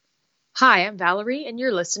Hi, I'm Valerie, and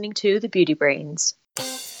you're listening to The Beauty Brains.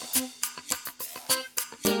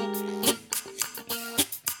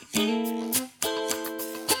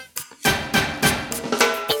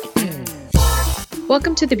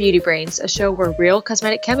 Welcome to The Beauty Brains, a show where real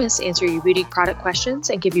cosmetic chemists answer your beauty product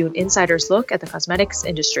questions and give you an insider's look at the cosmetics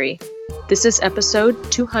industry. This is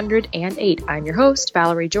episode 208. I'm your host,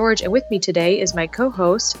 Valerie George, and with me today is my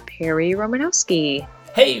co-host, Perry Romanowski.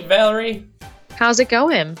 Hey, Valerie. How's it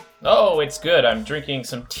going? Oh, it's good. I'm drinking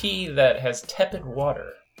some tea that has tepid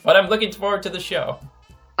water, but I'm looking forward to the show.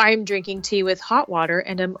 I'm drinking tea with hot water,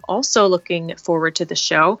 and I'm also looking forward to the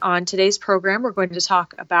show. On today's program, we're going to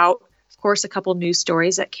talk about, of course, a couple news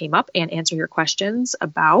stories that came up and answer your questions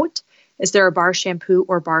about, is there a bar shampoo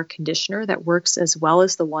or bar conditioner that works as well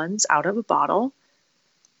as the ones out of a bottle?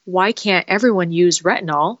 Why can't everyone use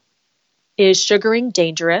retinol? Is sugaring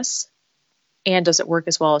dangerous? And does it work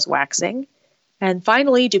as well as waxing? And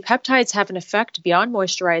finally, do peptides have an effect beyond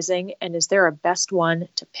moisturizing, and is there a best one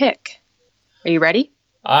to pick? Are you ready?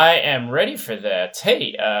 I am ready for that.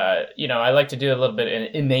 Hey, I like to do a little bit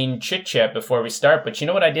of inane chit-chat before we start, but you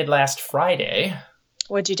know what I did last Friday?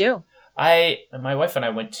 What'd you do? My wife and I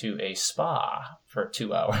went to a spa for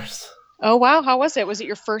 2 hours. Oh, wow. How was it? Was it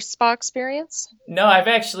your first spa experience? No, I've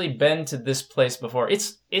actually been to this place before.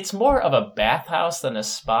 It's more of a bathhouse than a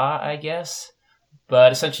spa, I guess.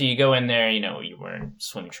 But essentially you go in there, you're wearing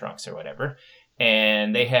swim trunks or whatever,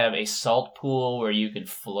 and they have a salt pool where you can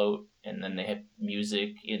float, and then they have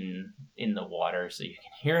music in the water so you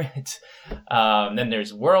can hear it. Then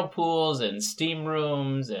there's whirlpools and steam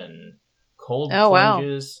rooms and cold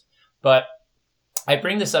plunges. Wow. But I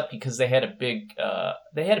bring this up because they had a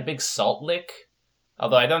big salt lick.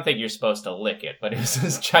 Although I don't think you're supposed to lick it, but it was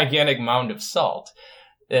this gigantic mound of salt.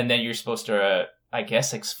 And then you're supposed to, I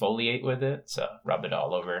guess, exfoliate with it. So rub it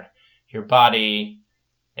all over your body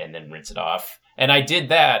and then rinse it off. And I did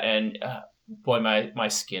that, and boy, my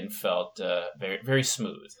skin felt very, very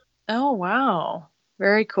smooth. Oh, wow.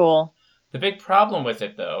 Very cool. The big problem with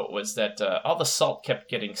it, though, was that all the salt kept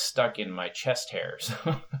getting stuck in my chest hairs.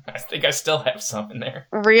 I think I still have some in there.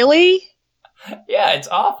 Really? Yeah, it's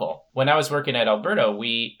awful. When I was working at Alberta,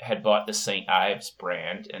 we had bought the St. Ives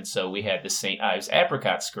brand, and so we had the St. Ives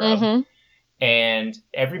apricot scrub. Mm-hmm. And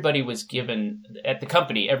everybody was given, at the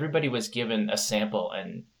company, a sample,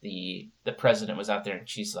 and the president was out there, and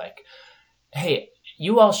she's like, hey,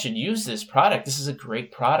 you all should use this product. This is a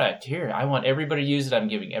great product. Here, I want everybody to use it. I'm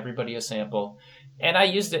giving everybody a sample. And I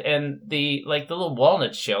used it, and the little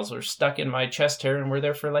walnut shells were stuck in my chest hair and were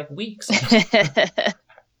there for weeks.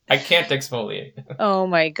 I can't exfoliate. Oh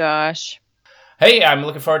my gosh. Hey, I'm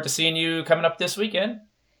looking forward to seeing you coming up this weekend.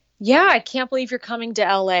 Yeah, I can't believe you're coming to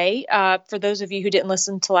LA. For those of you who didn't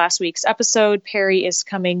listen to last week's episode, Perry is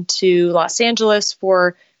coming to Los Angeles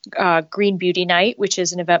for Green Beauty Night, which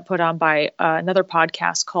is an event put on by another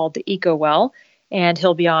podcast called The Eco Well, and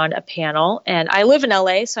he'll be on a panel. And I live in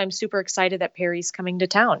LA, so I'm super excited that Perry's coming to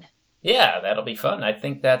town. Yeah, that'll be fun. I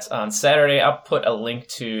think that's on Saturday. I'll put a link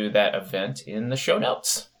to that event in the show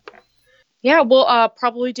notes. Yeah, we'll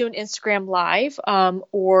probably do an Instagram Live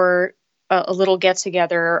or a little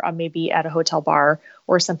get-together maybe at a hotel bar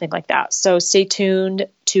or something like that. So stay tuned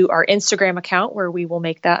to our Instagram account where we will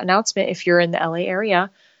make that announcement if you're in the LA area.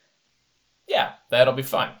 Yeah, that'll be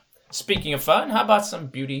fun. Speaking of fun, how about some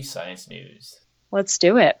beauty science news? Let's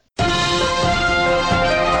do it.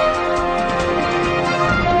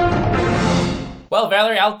 Well,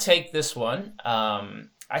 Valerie, I'll take this one.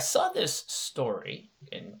 I saw this story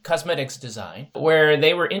in Cosmetics Design where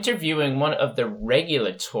they were interviewing one of the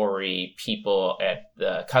regulatory people at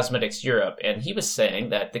the Cosmetics Europe, and he was saying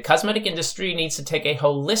that the cosmetic industry needs to take a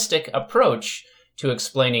holistic approach to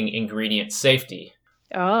explaining ingredient safety.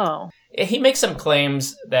 Oh. He makes some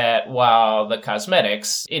claims that while the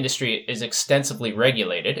cosmetics industry is extensively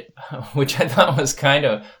regulated, which I thought was kind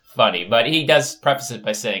of funny, but he does preface it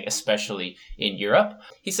by saying, especially in Europe,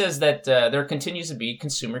 he says that there continues to be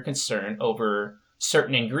consumer concern over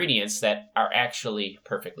certain ingredients that are actually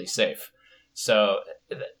perfectly safe. So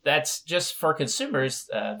that's just for consumers.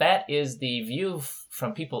 That is the view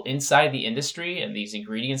from people inside the industry and these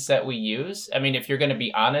ingredients that we use. I mean, if you're going to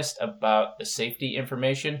be honest about the safety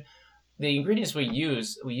information, the ingredients we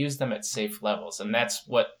use them at safe levels. And that's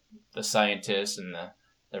what the scientists and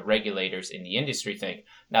the regulators in the industry think.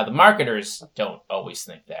 Now, the marketers don't always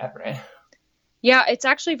think that, right? Yeah, it's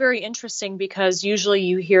actually very interesting because usually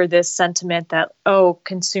you hear this sentiment that,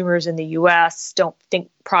 consumers in the US don't think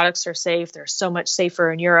products are safe. They're so much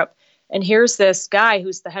safer in Europe. And here's this guy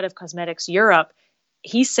who's the head of Cosmetics Europe.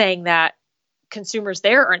 He's saying that consumers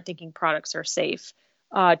there aren't thinking products are safe.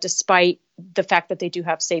 despite the fact that they do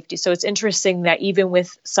have safety. So it's interesting that even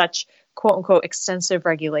with such quote unquote extensive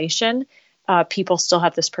regulation, people still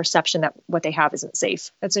have this perception that what they have isn't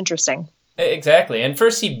safe. That's interesting. Exactly. And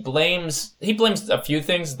first he blames a few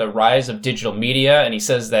things, the rise of digital media, and he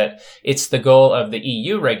says that it's the goal of the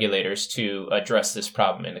EU regulators to address this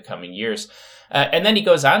problem in the coming years. And then he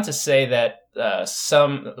goes on to say that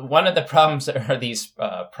one of the problems are these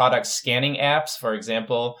product scanning apps. For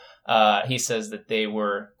example, he says that they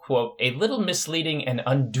were, quote, a little misleading and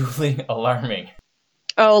unduly alarming.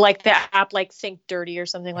 Oh, like the app like Think Dirty or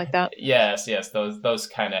something like that? Yes, those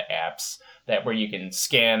kind of apps that where you can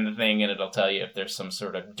scan the thing and it'll tell you if there's some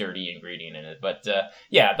sort of dirty ingredient in it. But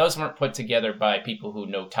yeah, those weren't put together by people who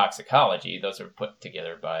know toxicology. Those are put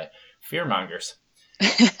together by fearmongers.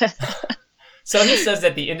 So he says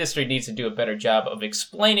that the industry needs to do a better job of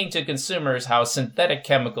explaining to consumers how synthetic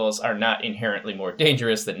chemicals are not inherently more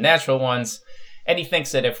dangerous than natural ones. And he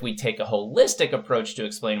thinks that if we take a holistic approach to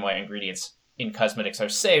explain why ingredients in cosmetics are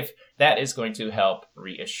safe, that is going to help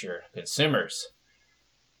reassure consumers.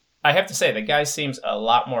 I have to say, the guy seems a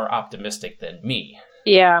lot more optimistic than me.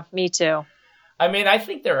 Yeah, me too. I mean, I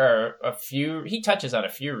think there are he touches on a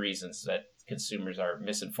few reasons that consumers are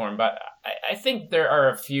misinformed, but I think there are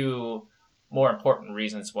a few more important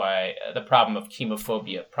reasons why the problem of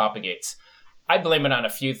chemophobia propagates. I blame it on a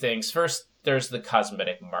few things. First, there's the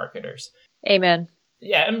cosmetic marketers. Amen.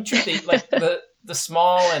 Yeah, I mean, truthfully, like the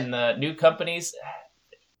small and the new companies,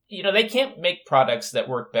 they can't make products that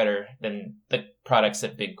work better than the products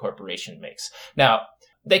that big corporation makes. Now,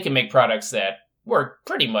 they can make products that work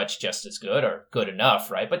pretty much just as good or good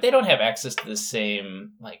enough, right? But they don't have access to the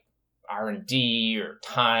same like R&D or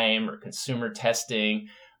time or consumer testing.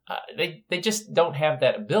 They just don't have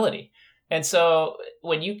that ability. And so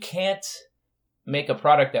when you can't make a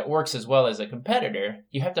product that works as well as a competitor,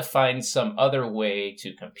 you have to find some other way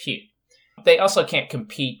to compete. They also can't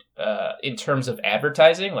compete in terms of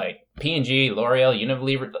advertising, like P&G, L'Oreal,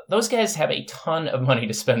 Unilever. Those guys have a ton of money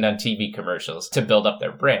to spend on TV commercials to build up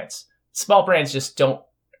their brands. Small brands just don't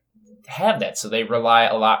have that, so they rely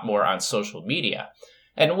a lot more on social media.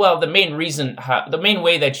 And well, the main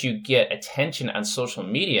way that you get attention on social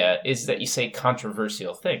media is that you say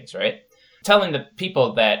controversial things, right? Telling the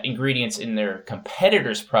people that ingredients in their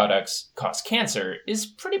competitors' products cause cancer is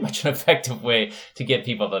pretty much an effective way to get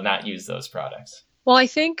people to not use those products. Well, I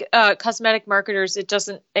think cosmetic marketers, it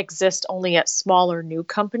doesn't exist only at small or new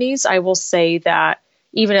companies. I will say that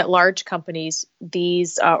even at large companies,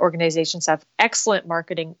 these organizations have excellent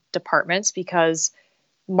marketing departments because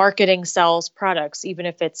marketing sells products, even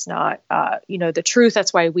if it's not, the truth.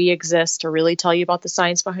 That's why we exist, to really tell you about the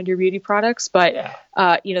science behind your beauty products. But,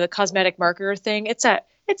 the cosmetic marketer thing, it's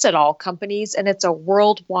at all companies, and it's a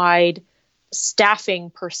worldwide staffing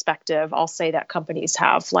perspective. I'll say that companies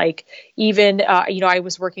have, like, even, I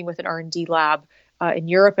was working with an R&D lab in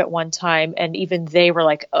Europe at one time, and even they were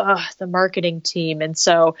like, the marketing team. And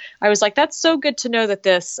so I was like, that's so good to know that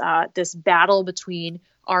this battle between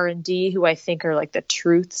R&D, who I think are like the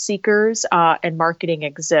truth seekers, and marketing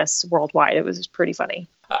exists worldwide. It was pretty funny.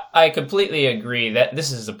 I completely agree that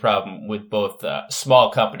this is a problem with both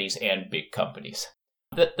small companies and big companies.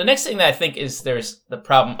 The next thing that I think is there's the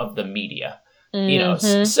problem of the media.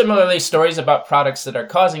 Mm-hmm. Similarly, stories about products that are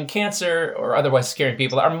causing cancer or otherwise scaring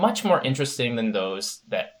people are much more interesting than those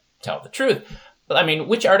that tell the truth. I mean,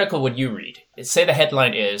 which article would you read? Say the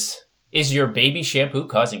headline is your baby shampoo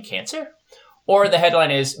causing cancer? Or the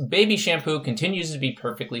headline is, baby shampoo continues to be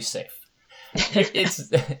perfectly safe.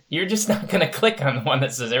 You're just not going to click on the one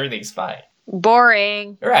that says everything's fine.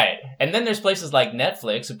 Boring. Right. And then there's places like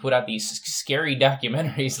Netflix who put out these scary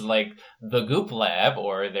documentaries like The Goop Lab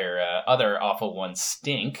or their other awful one,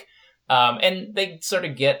 Stink. And they sort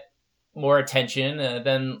of get more attention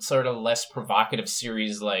than sort of less provocative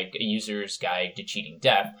series like A User's Guide to Cheating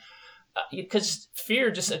Death. Because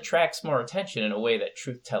fear just attracts more attention in a way that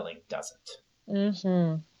truth-telling doesn't.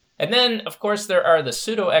 Mm-hmm. And then, of course, there are the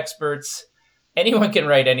pseudo-experts. Anyone can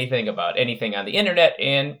write anything about anything on the internet,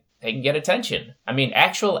 and they can get attention. I mean,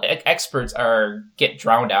 actual experts get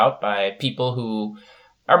drowned out by people who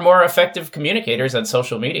are more effective communicators on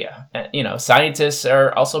social media. Scientists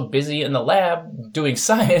are also busy in the lab doing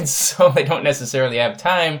science, so they don't necessarily have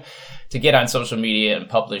time to get on social media and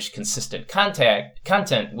publish consistent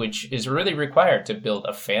content, which is really required to build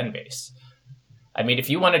a fan base. I mean, if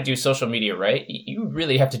you want to do social media right, you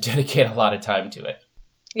really have to dedicate a lot of time to it.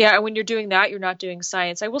 Yeah, and when you're doing that, you're not doing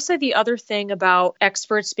science. I will say the other thing about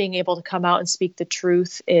experts being able to come out and speak the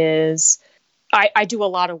truth is I do a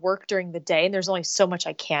lot of work during the day, and there's only so much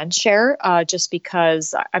I can share just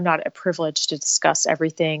because I'm not privileged to discuss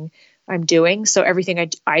everything I'm doing. So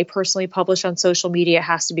everything I personally publish on social media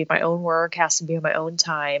has to be my own work, has to be on my own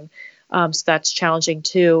time. So that's challenging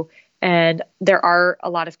too. And there are a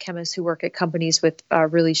lot of chemists who work at companies with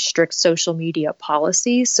really strict social media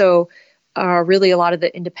policies. So really a lot of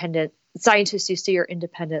the independent scientists you see are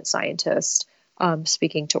independent scientists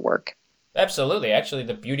speaking to work. Absolutely. Actually,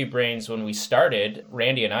 the Beauty Brains, when we started,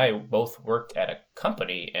 Randy and I both worked at a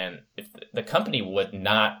company, and if the company would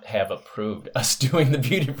not have approved us doing the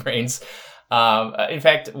Beauty Brains. In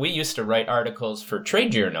fact, we used to write articles for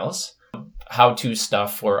trade journals, how-to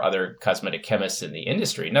stuff for other cosmetic chemists in the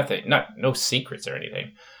industry. No secrets or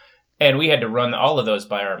anything. And we had to run all of those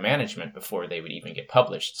by our management before they would even get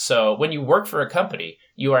published. So when you work for a company,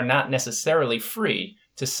 you are not necessarily free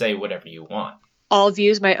to say whatever you want. All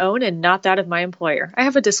views my own and not that of my employer. I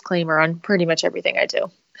have a disclaimer on pretty much everything I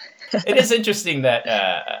do. It is interesting that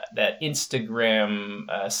that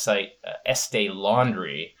Instagram site Estee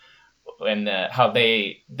Laundry and how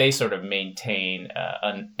they sort of maintain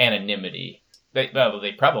an anonymity. They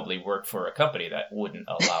probably work for a company that wouldn't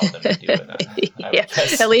allow them to do it. Yeah,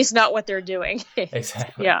 at least not what they're doing.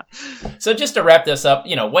 Exactly. Yeah. So just to wrap this up,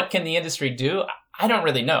 what can the industry do? I don't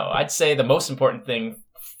really know. I'd say the most important thing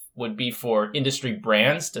would be for industry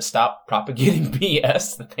brands to stop propagating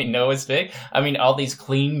BS that they know is fake. I mean, all these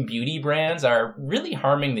clean beauty brands are really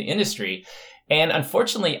harming the industry. And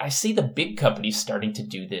unfortunately, I see the big companies starting to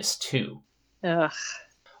do this too. Ugh.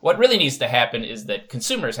 What really needs to happen is that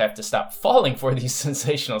consumers have to stop falling for these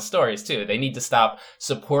sensational stories too. They need to stop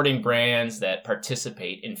supporting brands that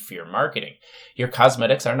participate in fear marketing. Your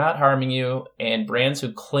cosmetics are not harming you, and brands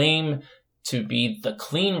who claim to be the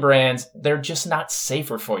clean brands, they're just not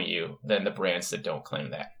safer for you than the brands that don't claim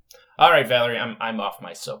that. All right, Valerie, I'm off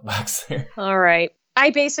my soapbox there. All right. I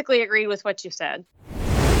basically agree with what you said.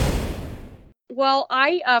 Well,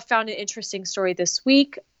 I found an interesting story this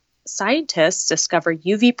week. Scientists discover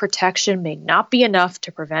UV protection may not be enough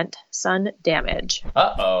to prevent sun damage.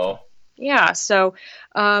 Uh-oh. Yeah, so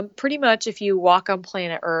pretty much if you walk on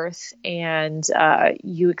planet Earth and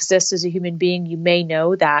you exist as a human being, you may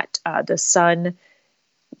know that the sun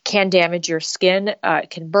can damage your skin. It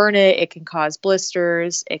can burn it. It can cause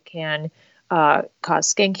blisters. It can cause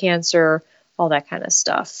skin cancer, all that kind of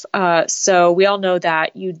stuff. So we all know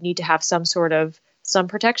that you need to have some sort of sun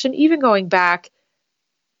protection, even going back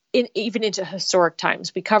even into historic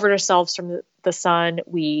times. We covered ourselves from the sun.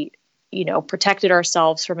 We protected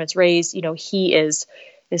ourselves from its rays. Heat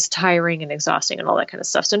is tiring and exhausting and all that kind of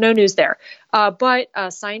stuff. So no news there. But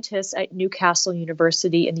scientists at Newcastle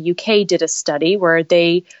University in the UK did a study where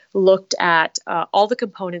they looked at all the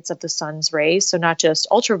components of the sun's rays. So not just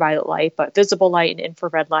ultraviolet light, but visible light and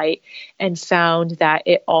infrared light, and found that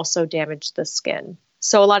it also damaged the skin.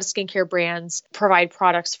 So a lot of skincare brands provide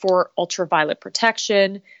products for ultraviolet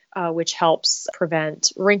protection, which helps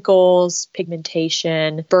prevent wrinkles,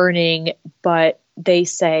 pigmentation, burning, but they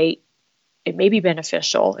say it may be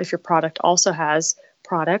beneficial if your product also has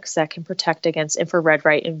products that can protect against infrared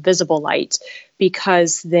light and visible light,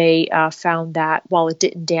 because they found that while it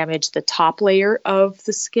didn't damage the top layer of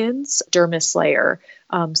the skin's dermis layer,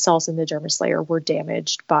 cells in the dermis layer were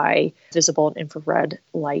damaged by visible and infrared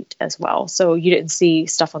light as well. So you didn't see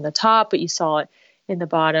stuff on the top, but you saw it in the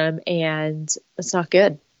bottom, and it's not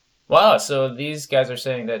good. Wow, so these guys are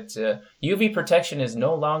saying that UV protection is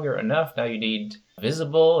no longer enough. Now you need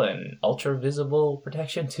visible and ultra-visible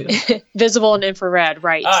protection too. Visible and infrared,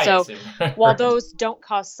 right. So yes. While those don't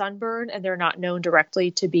cause sunburn and they're not known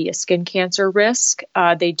directly to be a skin cancer risk,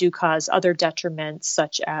 they do cause other detriments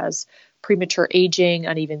such as premature aging,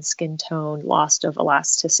 uneven skin tone, loss of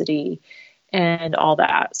elasticity, and all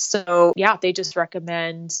that. So yeah, they just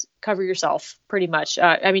recommend cover yourself pretty much.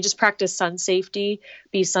 Just practice sun safety,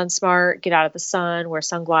 be sun smart, get out of the sun, wear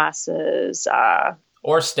sunglasses.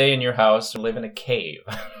 Or stay in your house or live in a cave.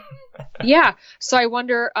 Yeah. So I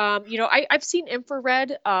wonder, I've seen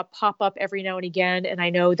infrared pop up every now and again. And I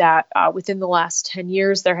know that within the last 10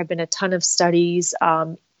 years, there have been a ton of studies,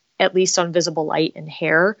 at least on visible light and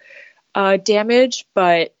hair damage.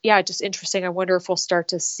 But yeah, just interesting. I wonder if we'll start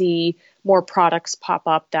to see more products pop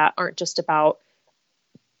up that aren't just about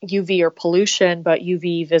UV or pollution, but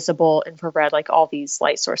UV, visible, infrared, like all these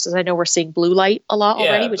light sources. I know we're seeing blue light a lot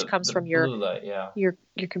already, which comes from your light, yeah. your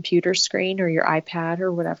computer screen or your iPad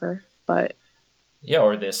or whatever. But yeah,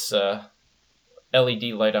 or this LED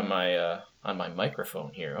light on my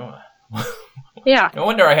microphone here. Oh. Yeah. No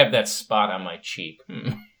wonder I have that spot on my cheek.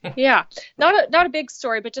 Yeah, not a big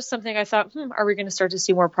story, but just something I thought, are we going to start to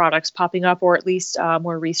see more products popping up, or at least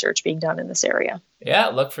more research being done in this area? Yeah,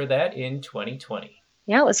 look for that in 2020.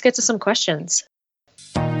 Yeah, let's get to some questions.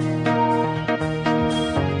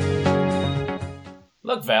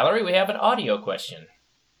 Look, Valerie, we have an audio question.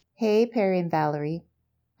 Hey, Perry and Valerie.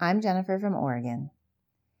 I'm Jennifer from Oregon.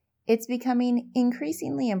 It's becoming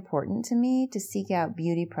increasingly important to me to seek out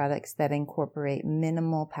beauty products that incorporate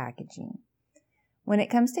minimal packaging. When it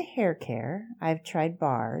comes to hair care, I've tried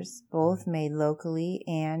bars, both made locally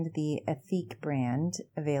and the Ethique brand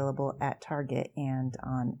available at Target and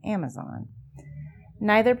on Amazon.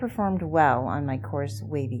 Neither performed well on my coarse,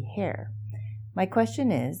 wavy hair. My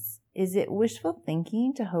question is it wishful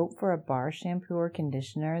thinking to hope for a bar shampoo or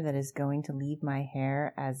conditioner that is going to leave my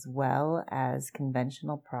hair as well as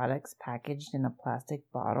conventional products packaged in a plastic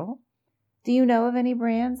bottle? Do you know of any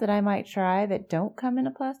brands that I might try that don't come in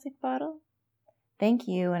a plastic bottle? Thank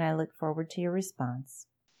you, and I look forward to your response.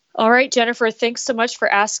 All right, Jennifer, thanks so much for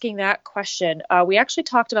asking that question. We actually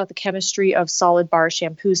talked about the chemistry of solid bar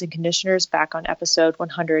shampoos and conditioners back on episode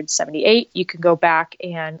 178. You can go back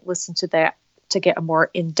and listen to that to get a more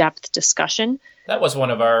in-depth discussion. That was one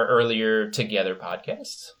of our earlier Together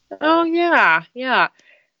podcasts. Oh, yeah.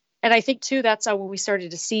 And I think, too, that's when we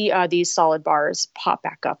started to see these solid bars pop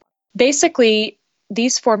back up. Basically,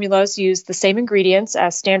 these formulas use the same ingredients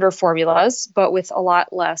as standard formulas, but with a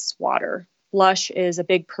lot less water. Lush is a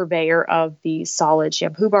big purveyor of the solid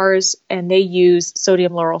shampoo bars, and they use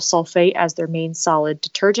sodium lauryl sulfate as their main solid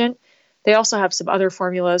detergent. They also have some other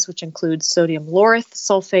formulas, which include sodium lauryl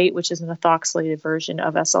sulfate, which is an ethoxylated version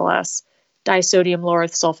of SLS, disodium lauryl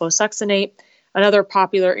sulfosuccinate. Another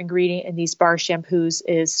popular ingredient in these bar shampoos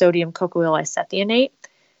is sodium cocoyl isethionate.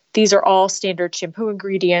 These are all standard shampoo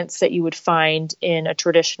ingredients that you would find in a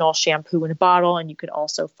traditional shampoo in a bottle, and you can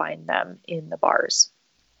also find them in the bars.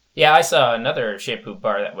 Yeah, I saw another shampoo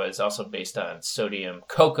bar that was also based on sodium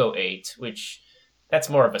cocoate, which that's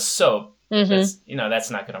more of a soap. Mm-hmm. That's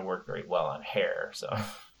not going to work very well on hair. So,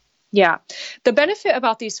 yeah, the benefit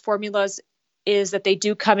about these formulas is that they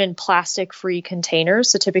do come in plastic-free containers.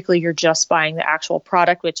 So typically you're just buying the actual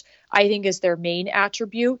product, which I think is their main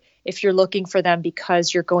attribute. If you're looking for them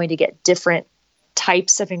because you're going to get different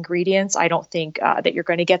types of ingredients, I don't think that you're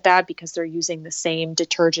going to get that because they're using the same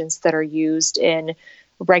detergents that are used in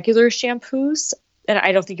regular shampoos. And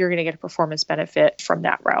I don't think you're going to get a performance benefit from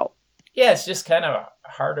that route. Yeah, it's just kind of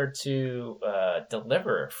harder to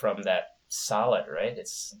deliver from that solid, right?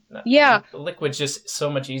 It's not, yeah. The liquid's just so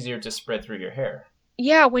much easier to spread through your hair.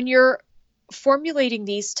 Yeah, when you're formulating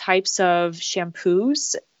these types of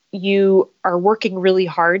shampoos, you are working really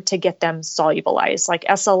hard to get them solubilized. Like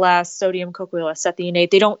SLS, sodium cocoyl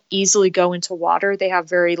isethionate, they don't easily go into water. They have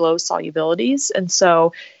very low solubilities. And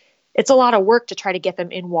so it's a lot of work to try to get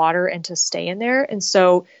them in water and to stay in there. And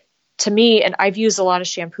so to me, and I've used a lot of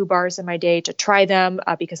shampoo bars in my day to try them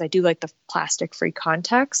because I do like the plastic-free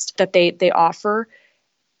context that they offer.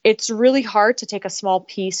 It's really hard to take a small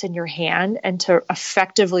piece in your hand and to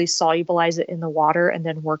effectively solubilize it in the water and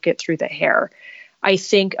then work it through the hair. I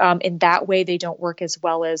think in that way, they don't work as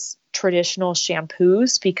well as traditional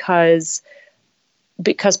shampoos because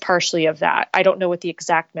partially of that. I don't know what the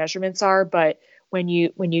exact measurements are, but when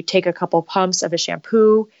you take a couple pumps of a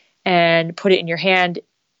shampoo and put it in your hand,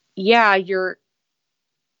 yeah, you're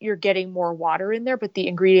getting more water in there, but the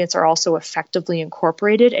ingredients are also effectively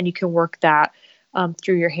incorporated, and you can work that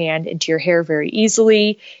through your hand into your hair very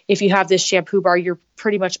easily. If you have this shampoo bar, you're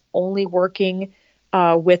pretty much only working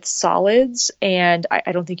with solids, and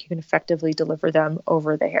I don't think you can effectively deliver them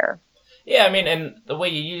over the hair. Yeah, I mean, and the way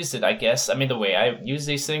you use it, I guess, the way I use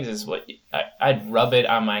these things is I'd rub it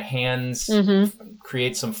on my hands,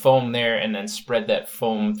 create some foam there, and then spread that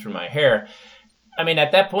foam through my hair.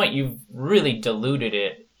 At that point, you've really diluted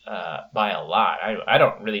it by a lot. I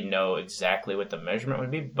don't really know exactly what the measurement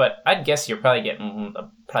would be, but I'd guess you're probably getting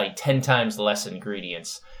probably 10 times less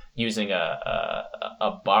ingredients using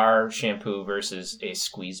a bar shampoo versus a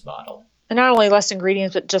squeeze bottle. And not only less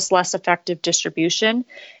ingredients, but just less effective distribution.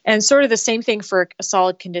 And sort of the same thing for a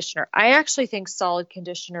solid conditioner. I actually think solid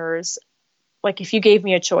conditioners, like if you gave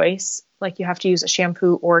me a choice, like you have to use a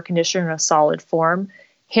shampoo or a conditioner in a solid form,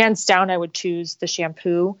 hands down, I would choose the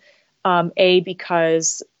shampoo.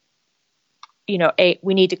 Because,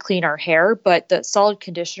 we need to clean our hair, but the solid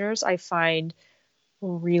conditioners I find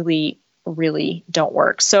really, really don't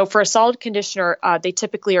work. So for a solid conditioner, they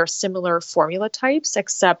typically are similar formula types,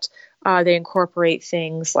 except they incorporate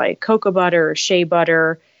things like cocoa butter, shea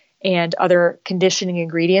butter, and other conditioning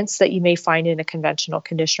ingredients that you may find in a conventional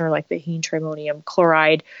conditioner like benzene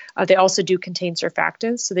chloride. They also do contain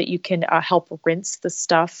surfactants so that you can help rinse the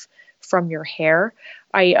stuff from your hair.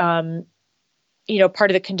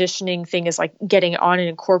 Part of the conditioning thing is like getting on and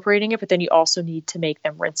incorporating it, but then you also need to make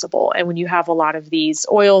them rinsable. And when you have a lot of these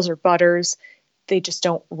oils or butters, they just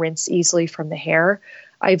don't rinse easily from the hair.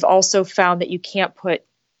 I've also found that you can't put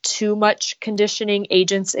too much conditioning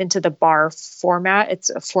agents into the bar format. It's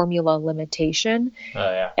a formula limitation. Oh,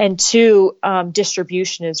 yeah. And two,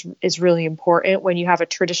 distribution is really important. When you have a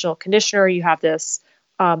traditional conditioner, you have this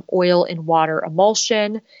oil and water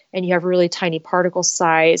emulsion, and you have really tiny particle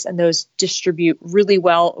size, and those distribute really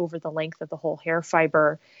well over the length of the whole hair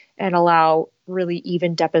fiber and allow really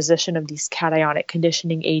even deposition of these cationic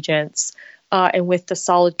conditioning agents. And with the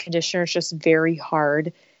solid conditioner, it's just very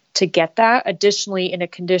hard to get that. Additionally, in a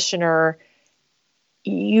conditioner,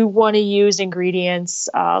 you want to use ingredients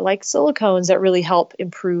like silicones that really help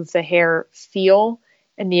improve the hair feel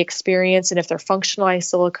and the experience. And if they're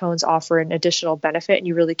functionalized silicones, offer an additional benefit, and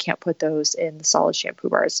you really can't put those in the solid shampoo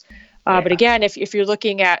bars. But again, if you're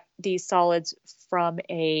looking at these solids from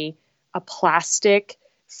a plastic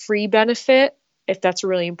free benefit, if that's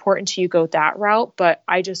really important to you, go that route. But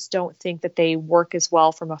I just don't think that they work as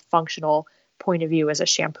well from a functional point of view as a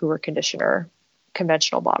shampoo or conditioner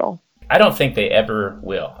conventional bottle. I don't think they ever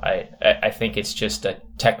will. I think it's just a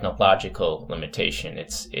technological limitation.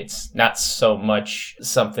 It's not so much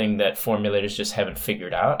something that formulators just haven't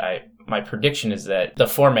figured out. My prediction is that the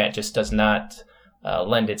format just does not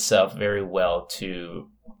lend itself very well to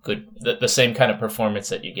the same kind of performance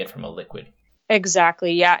that you get from a liquid.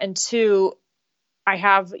 Exactly. Yeah. And two, I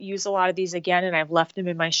have used a lot of these again, and I've left them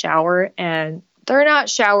in my shower, and they're not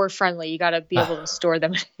shower friendly. You got to be able to store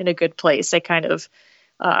them in a good place. They kind of,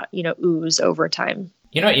 ooze over time.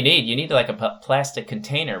 You know what you need? You need like a plastic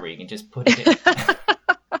container where you can just put it in.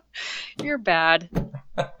 You're bad.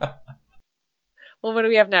 Well, what do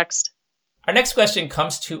we have next? Our next question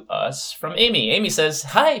comes to us from Amy. Amy says,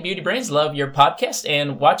 "Hi, Beauty Brains. Love your podcast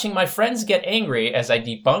and watching my friends get angry as I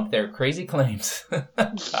debunk their crazy claims."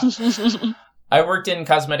 I worked in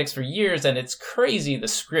cosmetics for years, and it's crazy the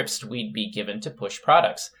scripts we'd be given to push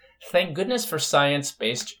products. Thank goodness for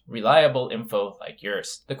science-based, reliable info like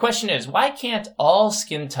yours. The question is, why can't all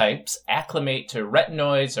skin types acclimate to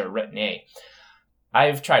retinoids or Retin A?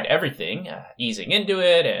 I've tried everything, easing into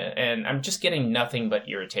it, and I'm just getting nothing but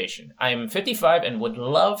irritation. I'm 55 and would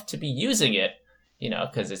love to be using it,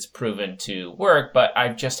 because it's proven to work, but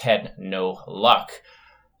I've just had no luck.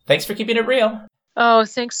 Thanks for keeping it real. Oh,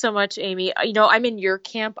 thanks so much, Amy. I'm in your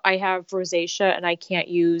camp. I have rosacea, and I can't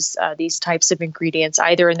use these types of ingredients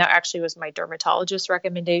either. And that actually was my dermatologist's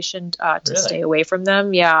recommendation to Really? stay away from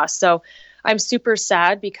them. Yeah. So I'm super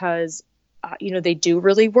sad because, they do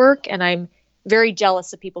really work, and I'm very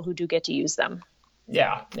jealous of people who do get to use them.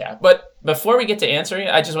 Yeah. But before we get to answering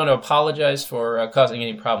it, I just want to apologize for causing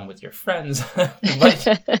any problem with your friends.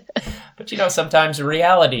 but sometimes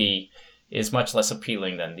reality is much less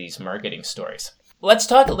appealing than these marketing stories. Let's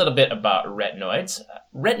talk a little bit about retinoids.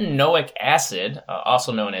 Retinoic acid,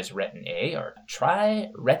 also known as Retin A or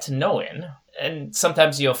triretinoin, and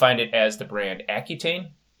sometimes you'll find it as the brand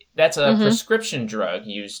Accutane. That's a prescription drug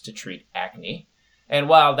used to treat acne. And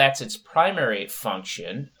while that's its primary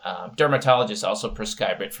function, dermatologists also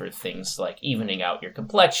prescribe it for things like evening out your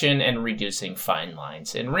complexion and reducing fine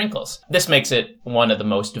lines and wrinkles. This makes it one of the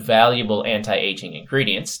most valuable anti-aging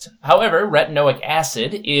ingredients. However, retinoic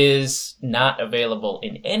acid is not available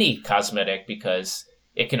in any cosmetic because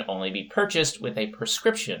it can only be purchased with a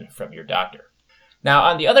prescription from your doctor. Now,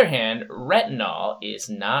 on the other hand, retinol is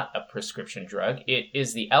not a prescription drug. It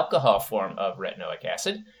is the alcohol form of retinoic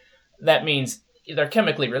acid. That means they're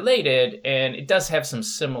chemically related, and it does have some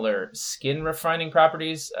similar skin refining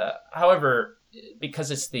properties. However, because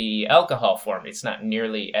it's the alcohol form, it's not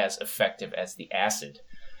nearly as effective as the acid.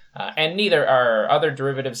 And neither are other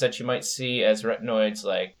derivatives that you might see as retinoids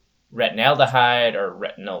like retinaldehyde or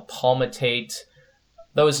retinol palmitate.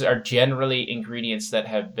 Those are generally ingredients that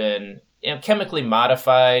have been chemically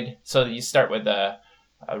modified. So you start with a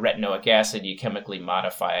retinoic acid, you chemically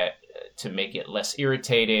modify it to make it less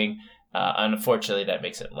irritating. Unfortunately, that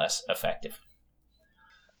makes it less effective.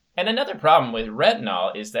 And another problem with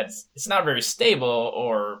retinol is that it's not very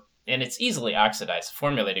stable, and it's easily oxidized.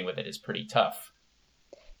 Formulating with it is pretty tough.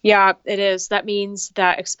 Yeah, it is. That means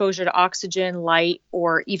that exposure to oxygen, light,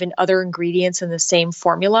 or even other ingredients in the same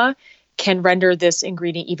formula can render this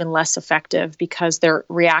ingredient even less effective because they're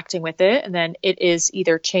reacting with it, and then it is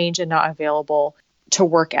either changed and not available to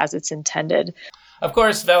work as it's intended. Of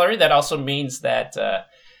course, Valerie, that also means that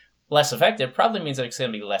less effective probably means that it's going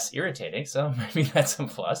to be less irritating, so maybe that's a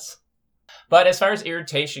plus. But as far as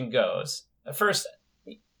irritation goes, first,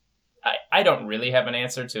 I don't really have an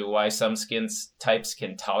answer to why some skin types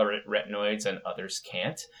can tolerate retinoids and others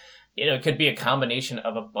can't. It could be a combination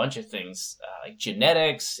of a bunch of things, like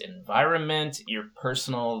genetics, environment, your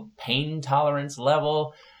personal pain tolerance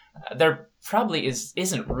level. there probably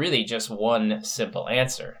isn't really just one simple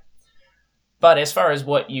answer. But as far as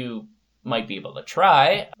what you might be able to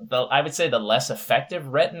try, I would say the less effective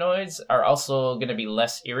retinoids are also going to be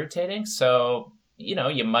less irritating. So,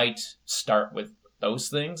 you might start with those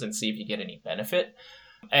things and see if you get any benefit.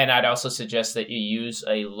 And I'd also suggest that you use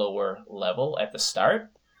a lower level at the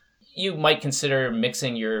start. You might consider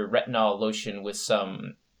mixing your retinol lotion with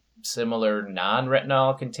some similar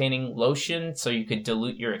non-retinol containing lotion so you could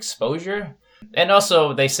dilute your exposure. And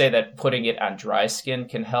also, they say that putting it on dry skin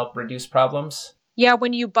can help reduce problems. Yeah,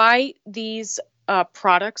 when you buy these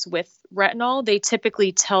products with retinol, they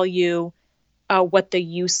typically tell you what the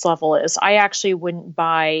use level is. I actually wouldn't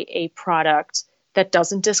buy a product that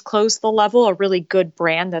doesn't disclose the level. A really good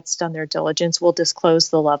brand that's done their diligence will disclose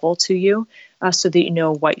the level to you so that you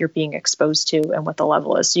know what you're being exposed to and what the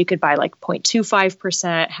level is. So you could buy like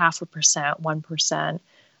 0.25%, 0.5%, 1%.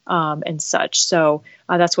 And such. So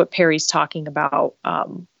that's what Perry's talking about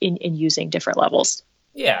in using different levels.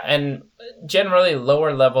 Yeah, and generally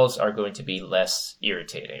lower levels are going to be less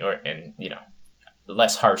irritating and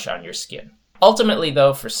less harsh on your skin. Ultimately,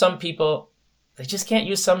 though, for some people, they just can't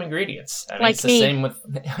use some ingredients. I mean, like it's the me. same with,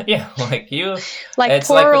 like you. Like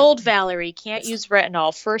poor old Valerie can't use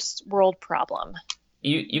retinol. First world problem.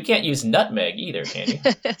 You can't use nutmeg either, can you?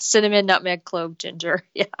 Cinnamon, nutmeg, clove, ginger.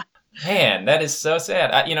 Yeah. Man, that is so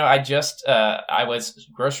sad. I was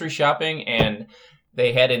grocery shopping and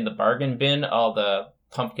they had in the bargain bin all the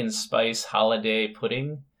pumpkin spice holiday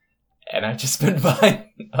pudding, and I've just been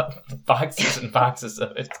buying boxes and boxes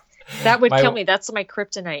of it. That would kill me. That's my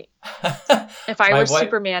kryptonite. If I were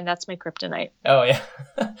Superman, that's my kryptonite. Oh, yeah.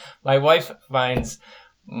 My wife finds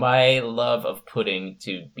my love of pudding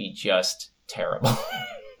to be just terrible.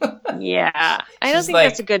 Yeah. I don't think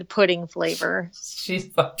that's a good pudding flavor. She's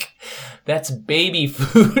like, that's baby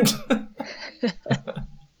food.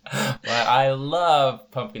 But I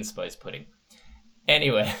love pumpkin spice pudding.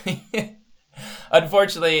 Anyway,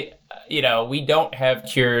 unfortunately, we don't have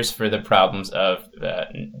cures for the problems of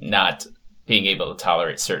not being able to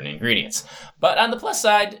tolerate certain ingredients. But on the plus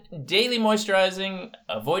side, daily moisturizing,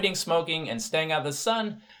 avoiding smoking, and staying out of the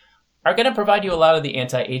sun are going to provide you a lot of the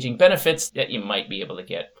anti-aging benefits that you might be able to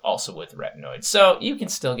get also with retinoids. So you can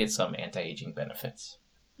still get some anti-aging benefits.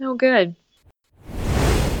 Oh, good.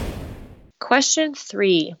 Question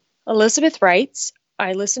 3. Elizabeth writes,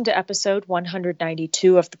 I listened to episode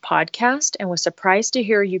 192 of the podcast and was surprised to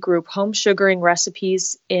hear you group home sugaring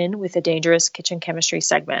recipes in with a dangerous kitchen chemistry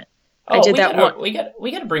segment. We got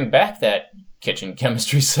to bring back that kitchen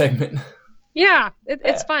chemistry segment. Yeah,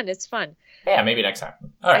 it's fun. It's fun. Yeah, maybe next time.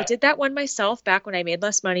 All right. I did that one myself back when I made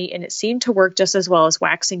less money, and it seemed to work just as well as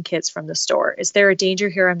waxing kits from the store. Is there a danger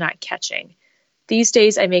here I'm not catching? These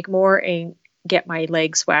days, I make more and get my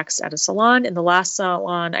legs waxed at a salon. In the last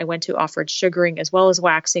salon I went to offered sugaring as well as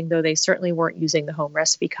waxing, though they certainly weren't using the home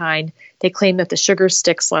recipe kind. They claim that the sugar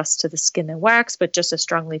sticks less to the skin than wax, but just as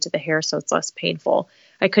strongly to the hair, so it's less painful.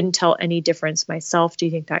 I couldn't tell any difference myself. Do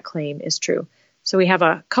you think that claim is true? So we have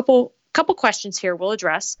a couple questions here we'll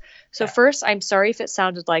address. So first, I'm sorry if it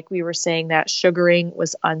sounded like we were saying that sugaring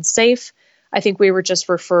was unsafe. I think we were just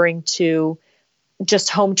referring to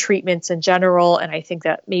just home treatments in general. And I think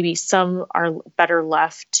that maybe some are better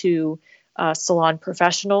left to salon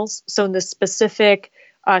professionals. So in the specific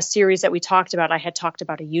series that we talked about, I had talked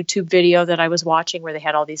about a YouTube video that I was watching where they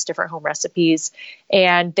had all these different home recipes.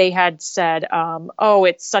 And they had said,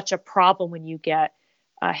 it's such a problem when you get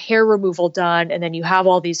hair removal done and then you have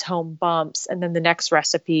all these home bumps. And then the next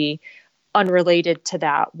recipe unrelated to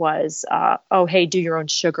that was, hey, do your own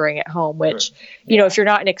sugaring at home, which, if you're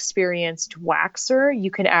not an experienced waxer, you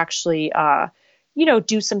can actually,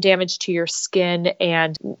 do some damage to your skin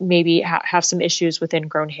and maybe have some issues with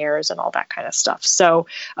ingrown hairs and all that kind of stuff. So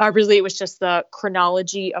really, it was just the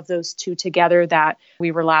chronology of those two together that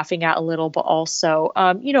we were laughing at a little, but also,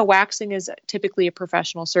 waxing is typically a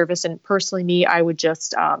professional service. And personally, me, I would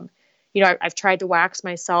just, I've tried to wax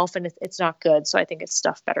myself and it's not good. So I think it's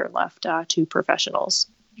stuff better left to professionals.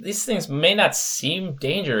 These things may not seem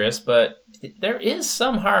dangerous, but there is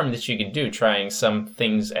some harm that you can do trying some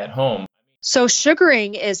things at home. So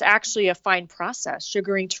sugaring is actually a fine process.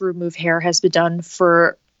 Sugaring to remove hair has been done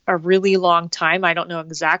for a really long time. I don't know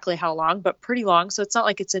exactly how long, but pretty long. So it's not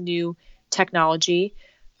like it's a new technology.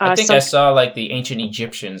 I think I saw like the ancient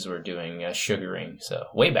Egyptians were doing sugaring, so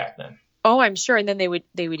way back then. Oh, I'm sure. And then they would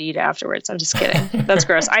eat afterwards. I'm just kidding. That's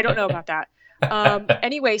gross. I don't know about that.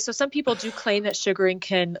 Anyway, so some people do claim that sugaring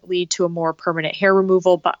can lead to a more permanent hair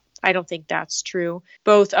removal, but I don't think that's true.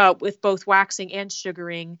 With both waxing and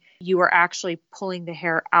sugaring, you are actually pulling the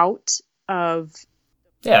hair out of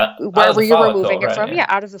Yeah, out of wherever the you're follicle, removing it right? from. Yeah, Yeah,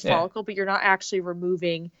 out of the yeah. follicle, but you're not actually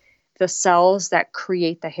removing the cells that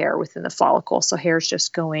create the hair within the follicle. So hair is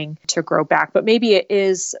just going to grow back. But maybe it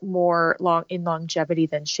is more long in longevity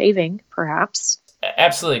than shaving, perhaps.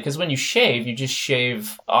 Absolutely, because when you shave, you just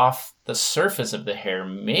shave off the surface of the hair.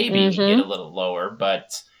 Maybe you get a Mm-hmm. little lower,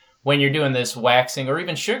 but when you're doing this waxing or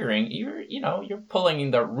even sugaring, you're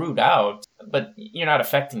pulling the root out, but you're not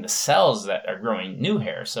affecting the cells that are growing new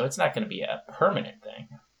hair, so it's not going to be a permanent thing.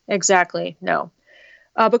 Exactly. No.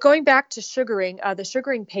 But going back to sugaring, the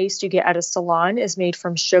sugaring paste you get at a salon is made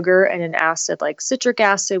from sugar and an acid like citric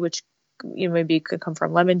acid, which maybe could come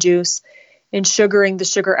from lemon juice. In sugaring, the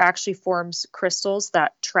sugar actually forms crystals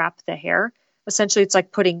that trap the hair. Essentially, it's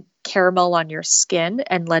like putting caramel on your skin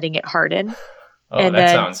and letting it harden. Oh, And that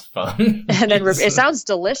then sounds fun. and then it Jeez. sounds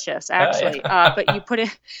delicious actually. Yeah. But you put it,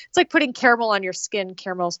 it's like putting caramel on your skin.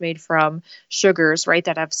 Caramel's made from sugars, right,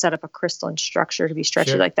 that have set up a crystalline structure to be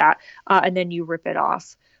stretchy Sure. like that. And then you rip it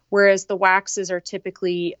off. Whereas the waxes are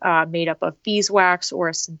typically made up of beeswax or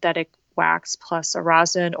a synthetic wax plus a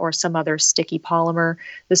rosin or some other sticky polymer.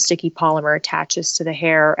 The sticky polymer attaches to the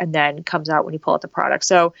hair and then comes out when you pull out the product.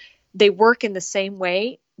 So they work in the same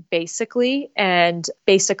way basically, and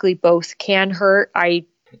basically both can hurt.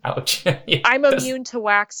 Ouch. I'm Yes. immune to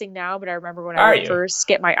waxing now, but I remember when I Are would you? first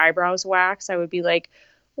get my eyebrows waxed, I would be like,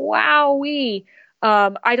 wowee.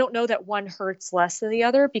 I don't know that one hurts less than the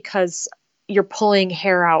other because you're pulling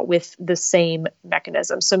hair out with the same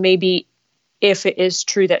mechanism. So maybe if it is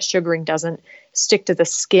true that sugaring doesn't stick to the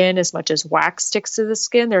skin as much as wax sticks to the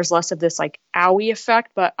skin, there's less of this like owie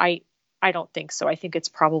effect, but I don't think so. I think it's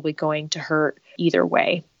probably going to hurt either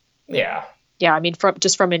way. Yeah. Yeah, I mean, from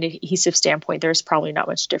an adhesive standpoint, there's probably not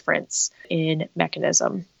much difference in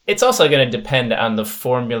mechanism. It's also going to depend on the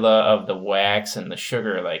formula of the wax and the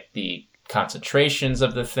sugar, like the concentrations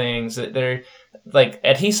of the things. They're like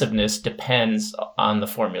adhesiveness depends on the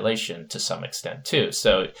formulation to some extent too.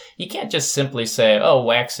 So you can't just simply say, "Oh,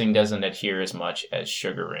 waxing doesn't adhere as much as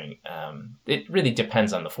sugaring." It really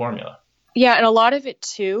depends on the formula. Yeah, and a lot of it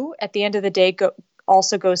too, at the end of the day,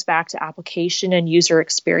 also goes back to application and user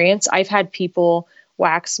experience. I've had people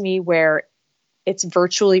wax me where it's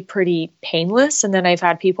virtually pretty painless. And then I've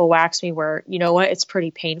had people wax me where, you know what, it's pretty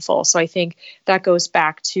painful. So I think that goes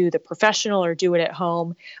back to the professional or do it at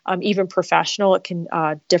home. Even professional, it can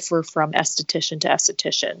differ from esthetician to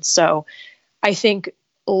esthetician. So I think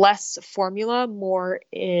less formula, more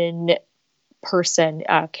in person,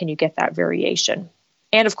 can you get that variation?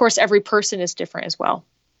 And of course, every person is different as well.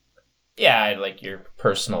 Yeah, like your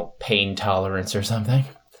personal pain tolerance or something.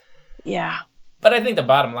 Yeah. But I think the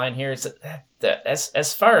bottom line here is that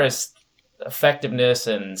as far as effectiveness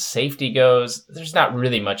and safety goes, there's not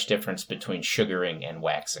really much difference between sugaring and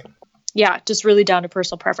waxing. Yeah, just really down to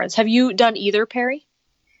personal preference. Have you done either, Perry?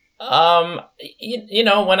 When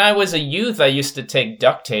I was a youth, I used to take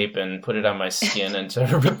duct tape and put it on my skin and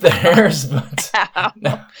sort of rip the hairs. But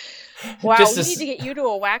no, Wow, just we need to get you to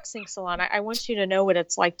a waxing salon. I want you to know what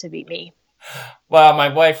it's like to be me. well,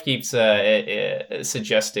 my wife keeps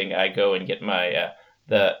suggesting I go and get my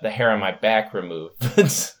the hair on my back removed.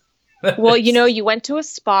 Well, you went to a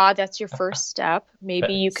spa. That's your first step.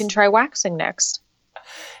 Maybe you can try waxing next.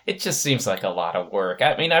 It just seems like a lot of work.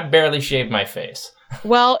 I mean, I barely shave my face.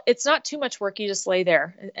 Well, it's not too much work. You just lay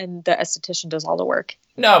there and the esthetician does all the work.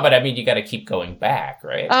 No, but I mean, you got to keep going back,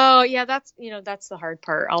 right? Oh, yeah, that's the hard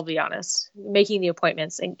part. I'll be honest. Making the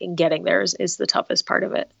appointments and getting there is the toughest part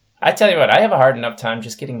of it. I tell you what, I have a hard enough time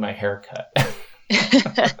just getting my hair cut.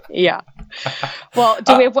 Yeah. Well,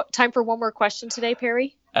 do we have time for one more question today,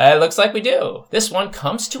 Perry? Looks like we do. This one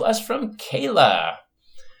comes to us from Kayla.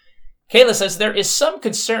 Kayla says there is some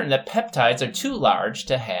concern that peptides are too large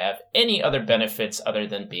to have any other benefits other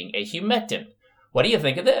than being a humectant. What do you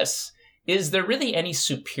think of this? Is there really any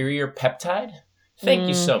superior peptide? Thank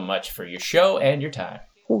you so much for your show and your time.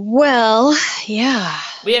 Well, yeah.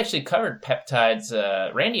 We actually covered peptides,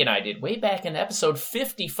 Randy and I did, way back in episode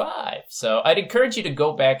 55. So I'd encourage you to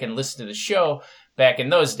go back and listen to the show back in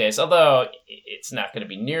those days, although it's not going to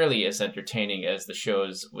be nearly as entertaining as the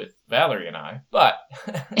shows with Valerie and I. But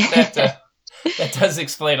that does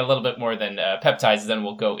explain a little bit more than peptides than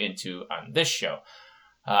we'll go into on this show.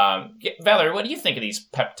 Valerie, what do you think of these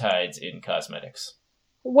peptides in cosmetics?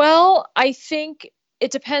 Well, I think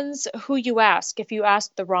it depends who you ask. If you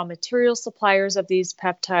ask the raw material suppliers of these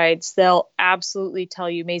peptides, they'll absolutely tell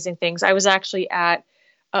you amazing things. I was actually at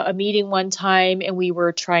a meeting one time and we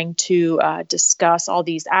were trying to discuss all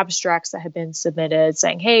these abstracts that had been submitted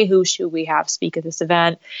saying, hey, who should we have speak at this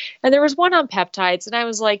event? And there was one on peptides. And I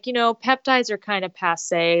was like, peptides are kind of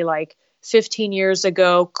passe. Like 15 years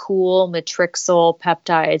ago, cool, matrixyl,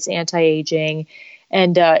 peptides, anti-aging.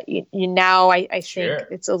 And now I think Sure.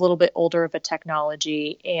 it's a little bit older of a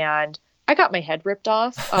technology. And I got my head ripped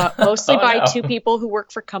off, mostly Oh by no. two people who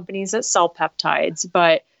work for companies that sell peptides.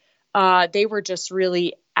 But they were just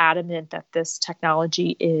really adamant that this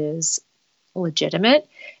technology is legitimate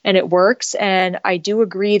and it works. And I do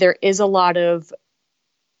agree there is a lot of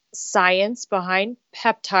science behind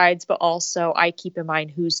peptides, but also I keep in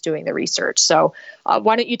mind who's doing the research. So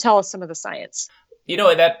why don't you tell us some of the science?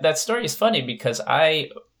 That story is funny because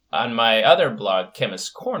on my other blog,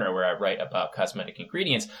 Chemist Corner, where I write about cosmetic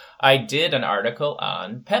ingredients, I did an article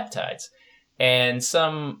on peptides. And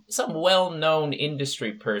some well-known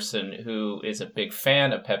industry person who is a big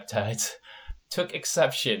fan of peptides took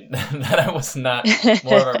exception that I was not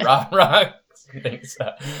more of a rah-rah thing.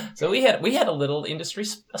 So we had a little industry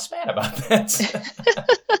spat about that.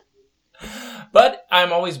 But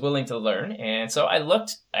I'm always willing to learn, and so I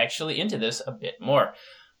looked actually into this a bit more.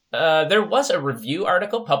 There was a review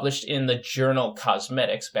article published in the journal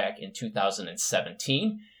Cosmetics back in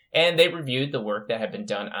 2017, and they reviewed the work that had been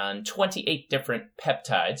done on 28 different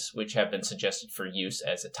peptides, which have been suggested for use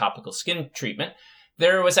as a topical skin treatment.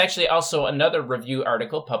 There was actually also another review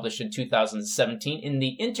article published in 2017 in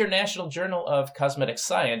the International Journal of Cosmetic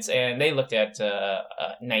Science, and they looked at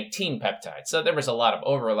 19 peptides. So there was a lot of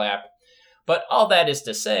overlap. But all that is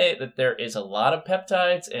to say that there is a lot of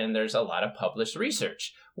peptides and there's a lot of published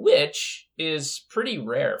research, which is pretty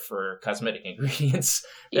rare for cosmetic ingredients.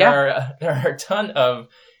 Yeah. There are a ton of,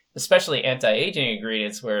 especially anti-aging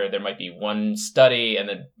ingredients, where there might be one study and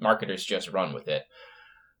then marketers just run with it.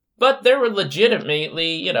 But there were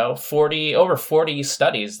legitimately, over 40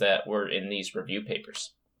 studies that were in these review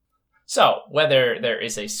papers. So whether there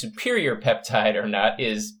is a superior peptide or not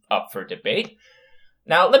is up for debate.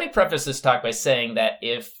 Now, let me preface this talk by saying that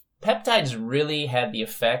if peptides really had the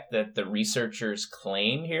effect that the researchers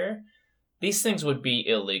claim here, these things would be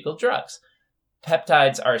illegal drugs.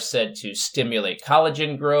 Peptides are said to stimulate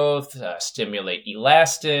collagen growth, stimulate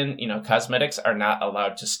elastin. Cosmetics are not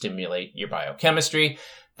allowed to stimulate your biochemistry.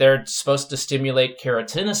 They're supposed to stimulate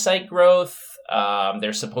keratinocyte growth.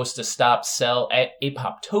 They're supposed to stop cell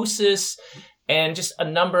apoptosis and just a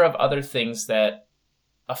number of other things that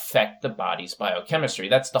affect the body's biochemistry.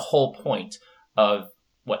 That's the whole point of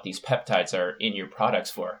what these peptides are in your products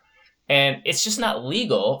for. And it's just not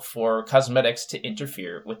legal for cosmetics to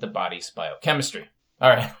interfere with the body's biochemistry.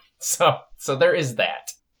 All right, so there is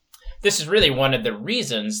that. This is really one of the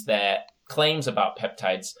reasons that claims about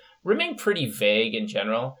peptides remain pretty vague in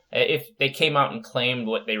general. If they came out and claimed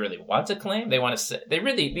what they really want to claim,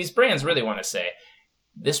 these brands really want to say,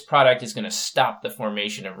 this product is going to stop the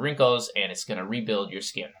formation of wrinkles and it's going to rebuild your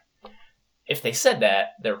skin. If they said that,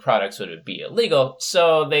 their products would be illegal,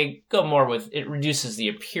 so they go more with it reduces the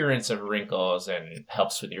appearance of wrinkles and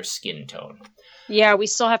helps with your skin tone. Yeah, we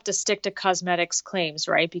still have to stick to cosmetics claims,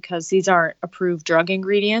 right? Because these aren't approved drug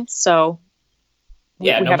ingredients, so we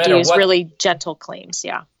have to use really gentle claims,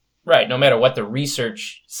 yeah. Right, no matter what the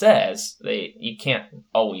research says, you can't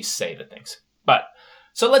always say the things.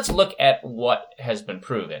 So let's look at what has been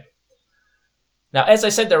proven. Now, as I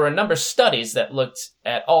said, there were a number of studies that looked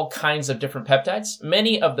at all kinds of different peptides.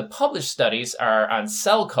 Many of the published studies are on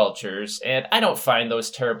cell cultures, and I don't find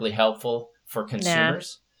those terribly helpful for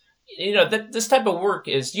consumers. Nah. This type of work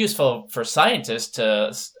is useful for scientists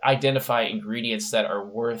to identify ingredients that are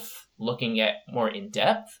worth looking at more in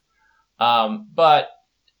depth. But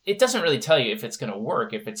it doesn't really tell you if it's going to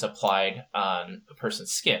work if it's applied on a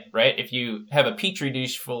person's skin, right? If you have a petri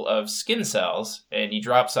dish full of skin cells and you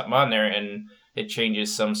drop something on there and it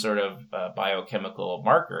changes some sort of biochemical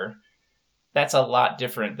marker, that's a lot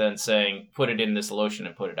different than saying, put it in this lotion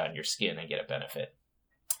and put it on your skin and get a benefit.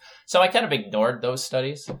 So I kind of ignored those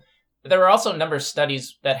studies. There were also a number of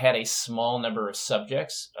studies that had a small number of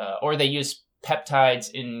subjects, or they used peptides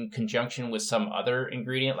in conjunction with some other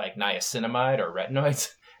ingredient like niacinamide or retinoids.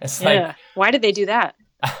 Why did they do that?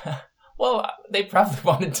 Well, they probably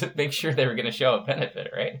wanted to make sure they were going to show a benefit,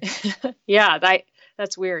 right? Yeah,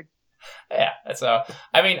 that's weird. Yeah, so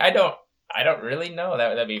I don't really know.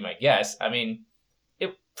 That'd be my guess.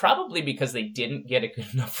 It probably because they didn't get a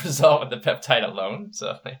good enough result with the peptide alone,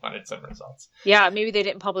 so they wanted some results. Yeah, maybe they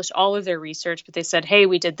didn't publish all of their research, but they said, "Hey,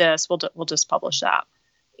 we did this. We'll just publish that."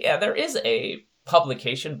 Yeah, there is a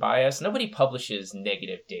publication bias. Nobody publishes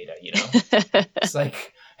negative data, It's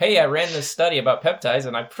like, hey, I ran this study about peptides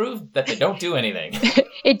and I proved that they don't do anything.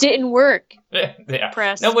 It didn't work. Yeah.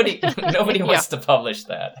 Press. Nobody wants to publish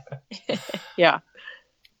that. Yeah.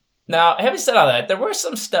 Now, having said all that, there were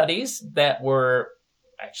some studies that were,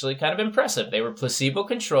 actually kind of impressive. They were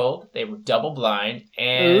placebo-controlled, they were double-blind,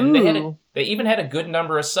 and Ooh. they even had a good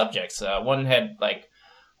number of subjects. One had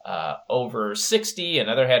over 60,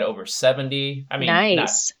 another had over 70. I mean,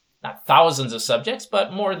 Nice. not thousands of subjects,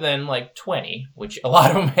 but more than 20, which a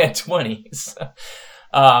lot of them had 20.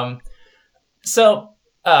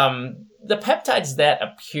 The peptides that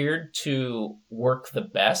appeared to work the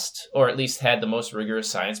best, or at least had the most rigorous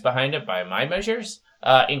science behind it by my measures,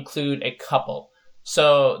 include a couple.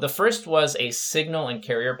 So the first was a signal and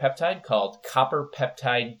carrier peptide called copper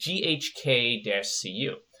peptide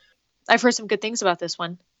GHK-Cu. I've heard some good things about this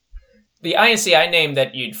one. The INCI name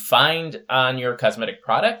that you'd find on your cosmetic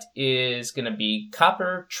product is going to be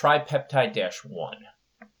copper tripeptide-1.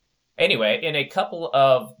 Anyway, in a couple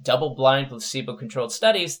of double-blind placebo-controlled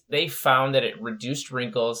studies, they found that it reduced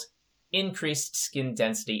wrinkles, increased skin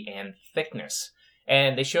density, and thickness.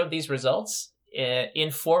 And they showed these results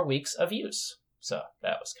in 4 weeks of use. So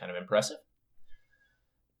that was kind of impressive.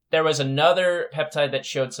 There was another peptide that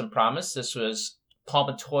showed some promise. This was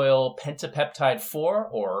palmitoyl pentapeptide 4,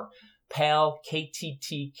 or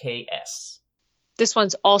PAL-KTTKS. This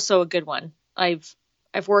one's also a good one. I've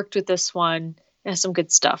worked with this one. It has some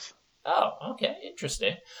good stuff. Oh, okay.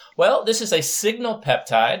 Interesting. Well, this is a signal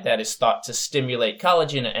peptide that is thought to stimulate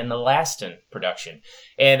collagen and elastin production.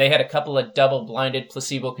 And they had a couple of double-blinded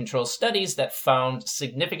placebo-controlled studies that found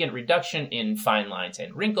significant reduction in fine lines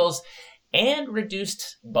and wrinkles and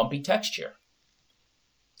reduced bumpy texture.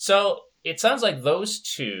 So it sounds like those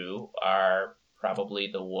two are probably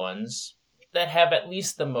the ones that have at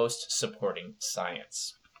least the most supporting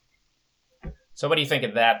science. So what do you think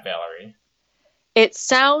of that, Valerie? It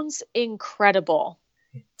sounds incredible.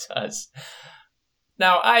 It does.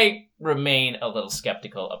 Now, I remain a little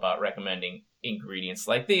skeptical about recommending ingredients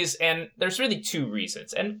like these, and there's really two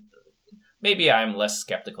reasons. And maybe I'm less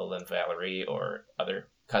skeptical than Valerie or other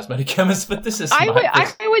cosmetic chemists, but this is I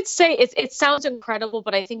would say it sounds incredible,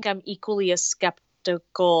 but I think I'm equally as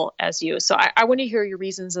skeptical as you. So I want to hear your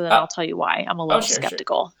reasons, and then I'll tell you why I'm a little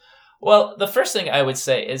skeptical. Sure. Well, the first thing I would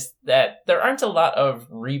say is that there aren't a lot of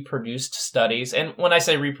reproduced studies. And when I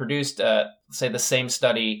say reproduced, say the same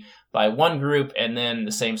study by one group and then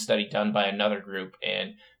the same study done by another group.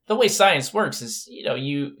 And the way science works is,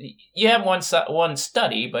 you have one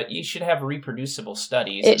study, but you should have reproducible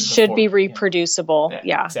studies. It should be reproducible.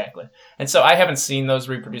 Yeah, exactly. And so I haven't seen those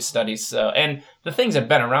reproduced studies. And the things have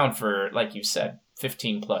been around for, like you said,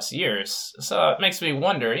 15 plus years. So it makes me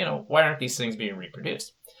wonder, why aren't these things being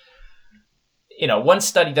reproduced? One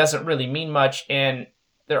study doesn't really mean much, and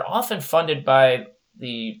they're often funded by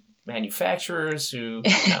the manufacturers who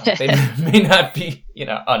they may not be,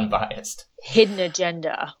 unbiased. Hidden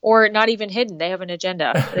agenda, or not even hidden. They have an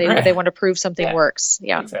agenda. They want to prove something works.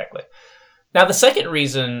 Yeah, exactly. Now, the second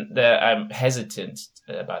reason that I'm hesitant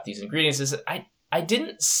about these ingredients is that I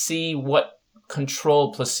didn't see what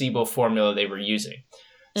controlled placebo formula they were using.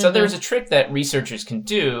 So there's a trick that researchers can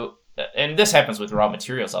do. And this happens with raw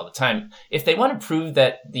materials all the time. If they want to prove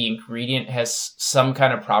that the ingredient has some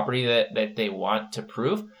kind of property that they want to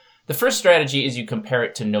prove, the first strategy is you compare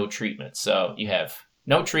it to no treatment. So you have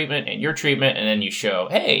no treatment and your treatment, and then you show,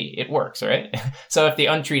 hey, it works, right? So if the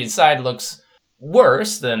untreated side looks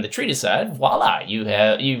worse than the treated side, voila, you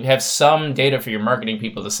have some data for your marketing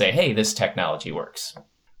people to say, hey, this technology works.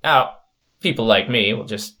 Now, people like me will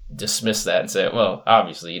just dismiss that and say, well,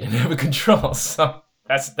 obviously you didn't have a control, so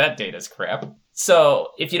that data's crap. So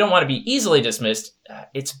if you don't want to be easily dismissed,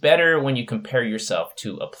 it's better when you compare yourself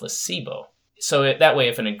to a placebo. So that way,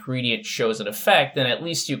 if an ingredient shows an effect, then at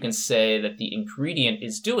least you can say that the ingredient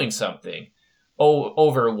is doing something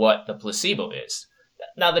over what the placebo is.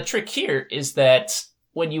 Now, the trick here is that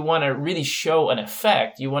when you want to really show an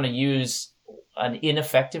effect, you want to use an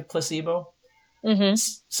ineffective placebo. Mm-hmm.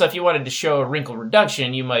 So if you wanted to show a wrinkle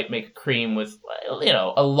reduction, you might make a cream with,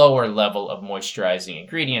 a lower level of moisturizing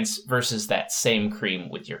ingredients versus that same cream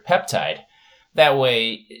with your peptide. That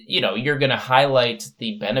way, you're going to highlight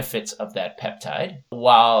the benefits of that peptide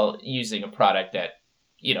while using a product that,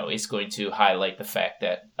 is going to highlight the fact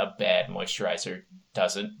that a bad moisturizer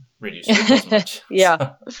doesn't reduce wrinkles much.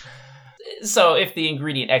 Yeah. So if the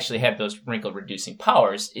ingredient actually had those wrinkle-reducing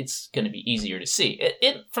powers, it's going to be easier to see.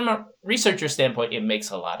 From a researcher standpoint, it makes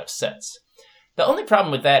a lot of sense. The only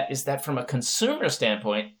problem with that is that from a consumer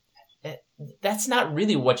standpoint, that's not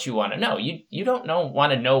really what you want to know. You don't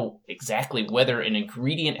want to know exactly whether an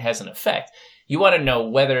ingredient has an effect. You want to know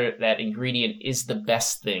whether that ingredient is the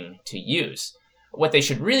best thing to use. What they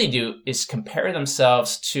should really do is compare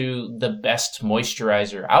themselves to the best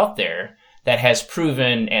moisturizer out there that has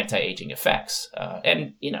proven anti-aging effects. I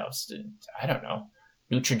don't know,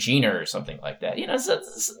 Neutrogena or something like that.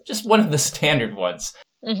 It's just one of the standard ones.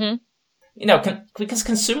 Mm-hmm. Because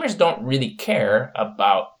consumers don't really care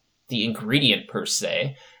about the ingredient per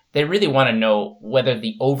se. They really want to know whether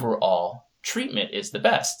the overall treatment is the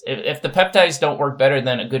best. If the peptides don't work better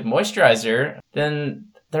than a good moisturizer, then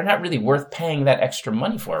they're not really worth paying that extra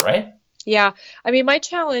money for, right? Yeah. I mean, my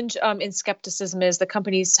challenge in skepticism is the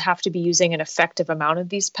companies have to be using an effective amount of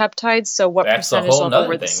these peptides. So what percentage level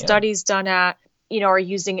were the studies done at, are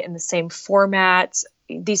using it in the same formats?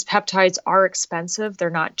 These peptides are expensive. They're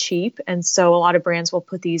not cheap. And so a lot of brands will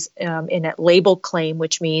put these in a label claim,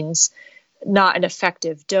 which means not an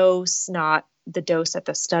effective dose, not the dose that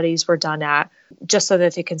the studies were done at, just so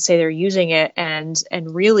that they can say they're using it. And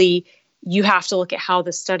really, you have to look at how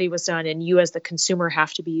the study was done, and you as the consumer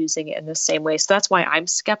have to be using it in the same way. So that's why I'm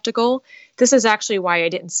skeptical. This is actually why I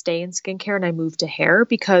didn't stay in skincare and I moved to hair,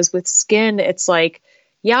 because with skin, it's like,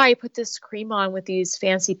 yeah, I put this cream on with these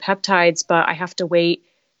fancy peptides, but I have to wait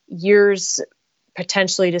years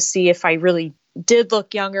potentially to see if I really did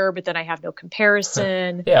look younger, but then I have no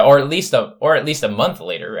comparison. Yeah, or at least a month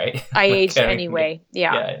later, right? I aged anyway.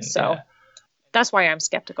 Yeah. That's why I'm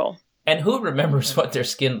skeptical. And who remembers what their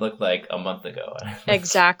skin looked like a month ago?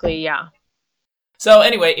 Exactly, yeah. So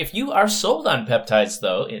anyway, if you are sold on peptides,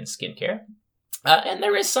 though, in skincare, and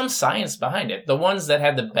there is some science behind it, the ones that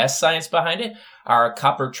have the best science behind it are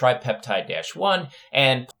copper tripeptide-1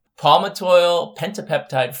 and palmitoyl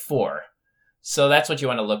pentapeptide 4. So that's what you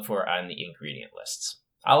want to look for on the ingredient lists.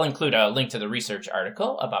 I'll include a link to the research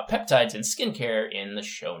article about peptides in skincare in the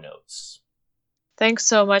show notes. Thanks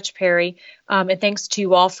so much, Perry. And thanks to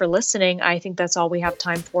you all for listening. I think that's all we have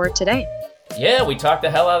time for today. Yeah, we talked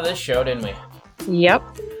the hell out of this show, didn't we? Yep.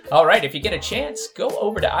 All right, if you get a chance, go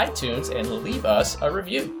over to iTunes and leave us a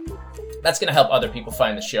review. That's going to help other people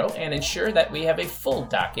find the show and ensure that we have a full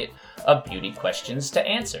docket of beauty questions to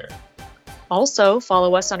answer. Also,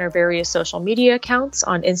 follow us on our various social media accounts.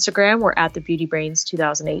 On Instagram, we're at The Beauty Brains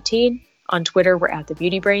 2018. On Twitter, we're at The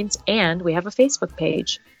Beauty Brains, and we have a Facebook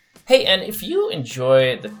page. Hey, and if you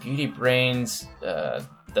enjoy the Beauty Brains,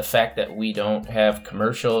 the fact that we don't have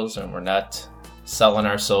commercials and we're not selling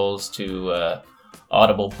our souls to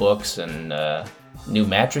Audible books and new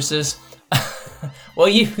mattresses, well,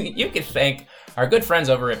 you can thank our good friends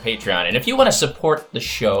over at Patreon. And if you want to support the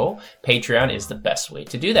show, Patreon is the best way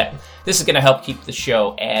to do that. This is going to help keep the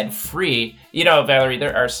show ad-free. Valerie,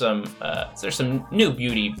 there's some new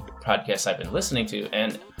beauty podcasts I've been listening to,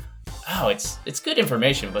 and it's good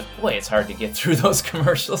information, but boy, it's hard to get through those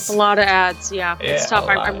commercials. A lot of ads, yeah. It's tough.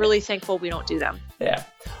 I'm really thankful we don't do them. Yeah.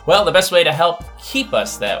 Well, the best way to help keep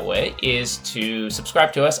us that way is to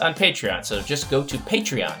subscribe to us on Patreon. So just go to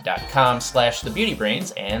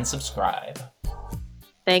patreon.com/thebeautybrains and subscribe.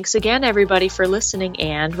 Thanks again, everybody, for listening.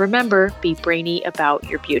 And remember, be brainy about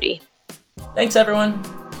your beauty. Thanks, everyone.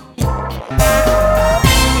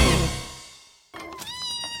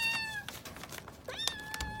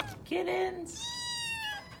 Kittens.